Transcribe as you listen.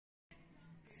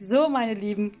So, meine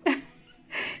Lieben,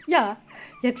 ja,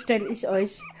 jetzt stelle ich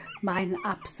euch meinen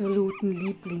absoluten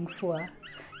Liebling vor.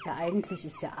 Ja, eigentlich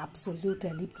ist ja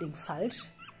absoluter Liebling falsch,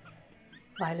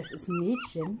 weil es ist ein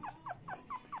Mädchen.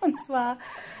 Und zwar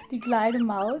die kleine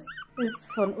Maus ist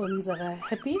von unserer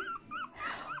Happy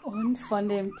und von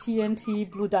dem TNT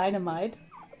Blue Dynamite.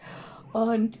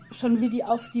 Und schon wie die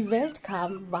auf die Welt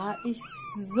kam, war ich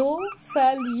so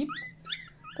verliebt,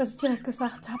 dass ich direkt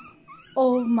gesagt habe,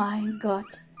 oh mein Gott,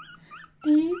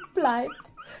 die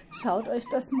bleibt. Schaut euch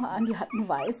das mal an, die hat ein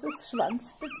weißes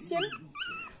Schwanzspitzchen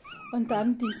und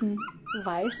dann diesen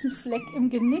weißen Fleck im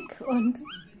Genick und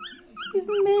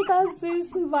diesen mega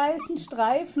süßen weißen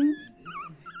Streifen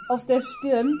auf der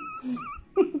Stirn,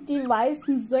 die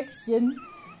weißen Söckchen,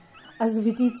 also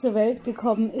wie die zur Welt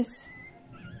gekommen ist.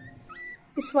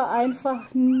 Ich war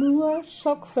einfach nur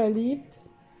schockverliebt.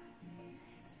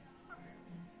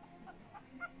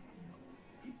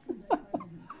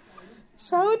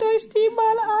 Schaut euch die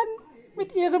mal an,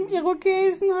 mit ihrem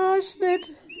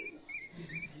Irokesenhaarschnitt.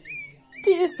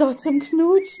 Die ist doch zum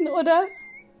Knutschen, oder?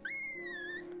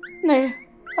 Nee,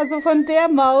 also von der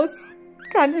Maus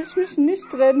kann ich mich nicht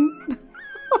trennen.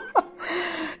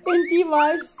 In die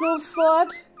war ich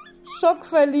sofort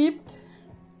schockverliebt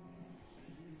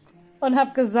und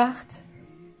habe gesagt,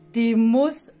 die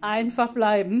muss einfach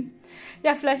bleiben.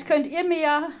 Ja, vielleicht könnt ihr mir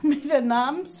ja mit der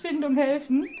Namensfindung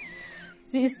helfen.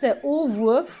 Sie ist der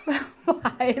O-Wurf,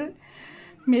 weil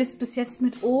mir ist bis jetzt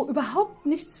mit O überhaupt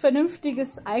nichts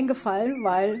Vernünftiges eingefallen,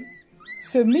 weil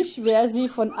für mich wäre sie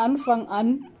von Anfang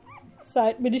an,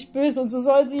 seid mir nicht böse, und so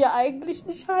soll sie ja eigentlich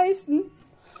nicht heißen.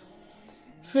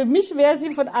 Für mich wäre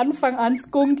sie von Anfang an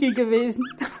Skunky gewesen.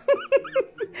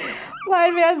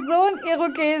 Weil wer so einen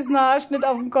Irokesenhaarschnitt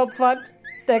auf dem Kopf hat,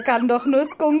 der kann doch nur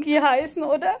Skunky heißen,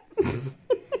 oder?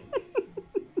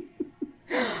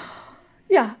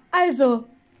 Ja, also,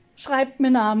 schreibt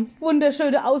mir Namen.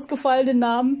 Wunderschöne, ausgefallene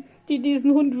Namen, die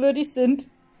diesen Hund würdig sind.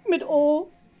 Mit O.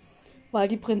 Weil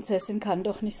die Prinzessin kann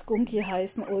doch nicht Skunky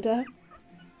heißen, oder?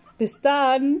 Bis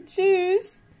dann.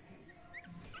 Tschüss.